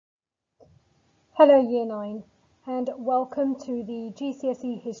Hello Year 9 and welcome to the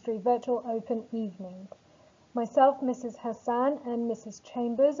GCSE History Virtual Open Evening. Myself, Mrs. Hassan and Mrs.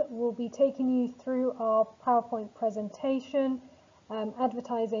 Chambers will be taking you through our PowerPoint presentation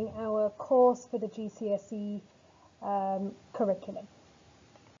advertising our course for the GCSE curriculum.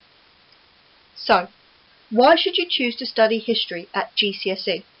 So, why should you choose to study history at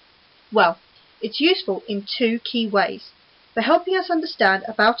GCSE? Well, it's useful in two key ways, for helping us understand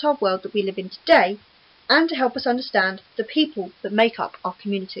about our world that we live in today and to help us understand the people that make up our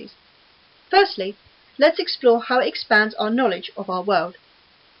communities. Firstly, let's explore how it expands our knowledge of our world.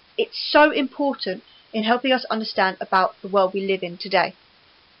 It's so important in helping us understand about the world we live in today.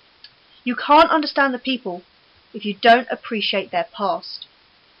 You can't understand the people if you don't appreciate their past.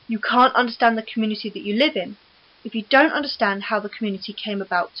 You can't understand the community that you live in if you don't understand how the community came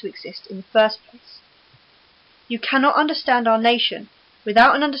about to exist in the first place. You cannot understand our nation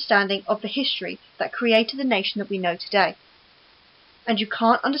without an understanding of the history that created the nation that we know today. And you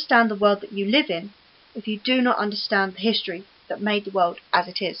can't understand the world that you live in if you do not understand the history that made the world as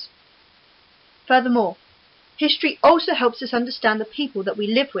it is. Furthermore, history also helps us understand the people that we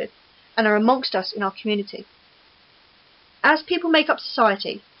live with and are amongst us in our community. As people make up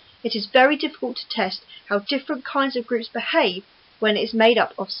society, it is very difficult to test how different kinds of groups behave when it is made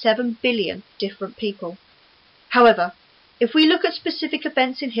up of 7 billion different people. However, if we look at specific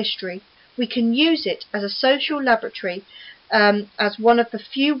events in history, we can use it as a social laboratory as one of the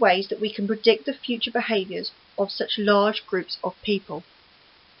few ways that we can predict the future behaviours of such large groups of people.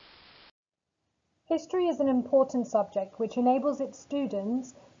 History is an important subject which enables its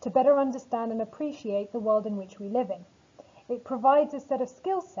students to better understand and appreciate the world in which we live in. It provides a set of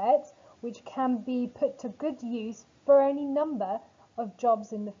skill sets which can be put to good use for any number of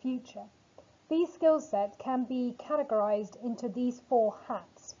jobs in the future. These skill sets can be categorized into these 4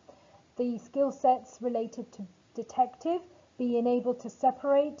 hats. The skill sets related to detective, being able to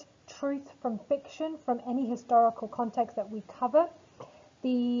separate truth from fiction from any historical context that we cover.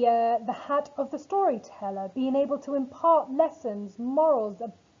 The hat of the storyteller, being able to impart lessons, morals,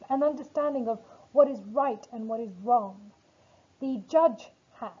 an understanding of what is right and what is wrong. The judge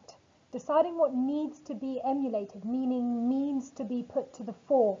hat, deciding what needs to be emulated, meaning means to be put to the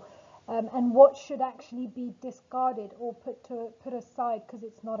fore, and what should actually be discarded or put aside because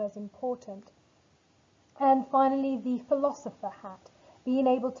it's not as important. And finally, the philosopher hat, being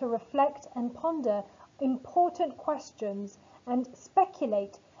able to reflect and ponder important questions and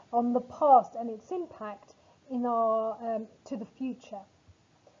speculate on the past and its impact in our to the future.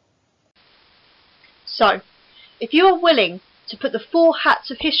 So, if you are willing to put the 4 hats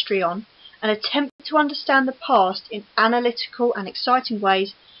of history on and attempt to understand the past in analytical and exciting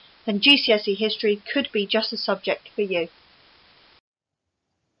ways, then GCSE History could be just the subject for you.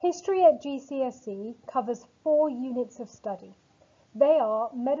 History at GCSE covers 4 units of study. They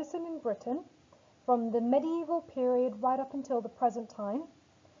are Medicine in Britain, from the medieval period right up until the present time,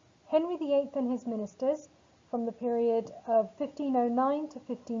 Henry VIII and his ministers, from the period of 1509 to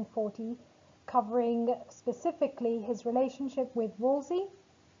 1540, covering specifically his relationship with Wolsey,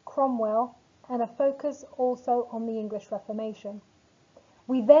 Cromwell, and a focus also on the English Reformation.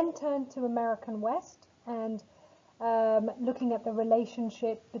 We then turn to American West and looking at the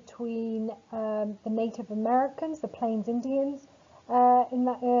relationship between the Native Americans, the Plains Indians,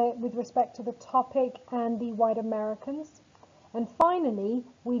 with respect to the topic, and the white Americans. And finally,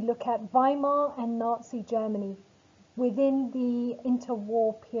 we look at Weimar and Nazi Germany within the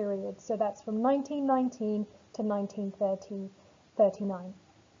interwar period. So that's from 1919 to 1939.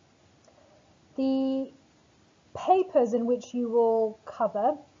 The papers in which you will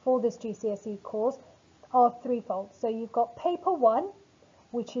cover for this GCSE course are threefold. So you've got paper 1,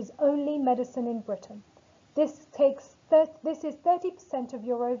 which is only medicine in Britain. This is 30% of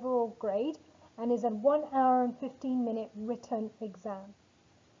your overall grade and is a 1 hour and 15-minute written exam.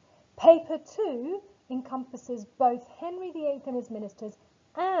 Paper 2 encompasses both Henry VIII and his ministers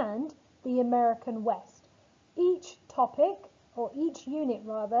and the American West. Each topic, or each unit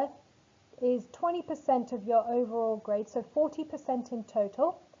rather, is 20% of your overall grade, so 40% in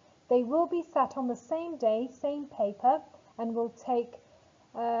total. They will be sat on the same day, same paper, and will take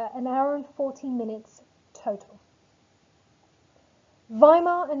an hour and 40 minutes total.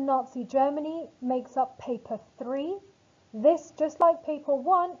 Weimar and Nazi Germany makes up paper 3. This, just like paper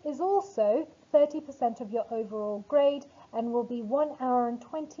 1, is also 30% of your overall grade and will be 1 hour and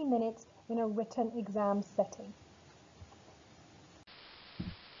 20 minutes in a written exam setting.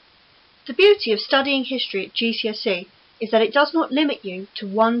 The beauty of studying history at GCSE is that it does not limit you to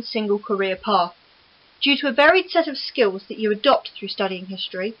one single career path. Due to a varied set of skills that you adopt through studying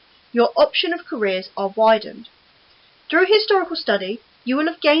history, your option of careers are widened. Through historical study, you will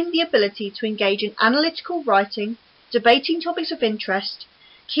have gained the ability to engage in analytical writing, debating topics of interest,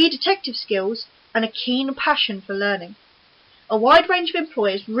 key detective skills, and a keen passion for learning. A wide range of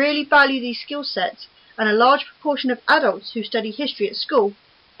employers really value these skill sets, and a large proportion of adults who study history at school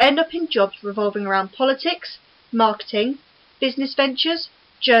end up in jobs revolving around politics, marketing, business ventures,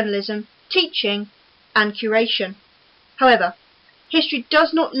 journalism, teaching, and curation. However, history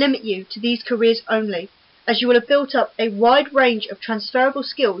does not limit you to these careers only, as you will have built up a wide range of transferable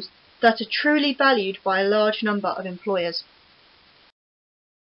skills that are truly valued by a large number of employers.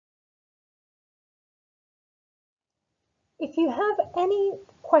 If you have any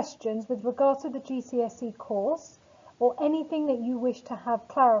questions with regard to the GCSE course or anything that you wish to have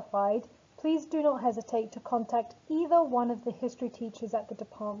clarified, please do not hesitate to contact either one of the history teachers at the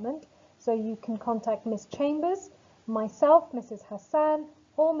department. So you can contact Miss Chambers, myself, Mrs. Hassan,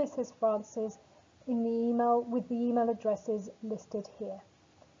 or Mrs. Francis in the email with the email addresses listed here.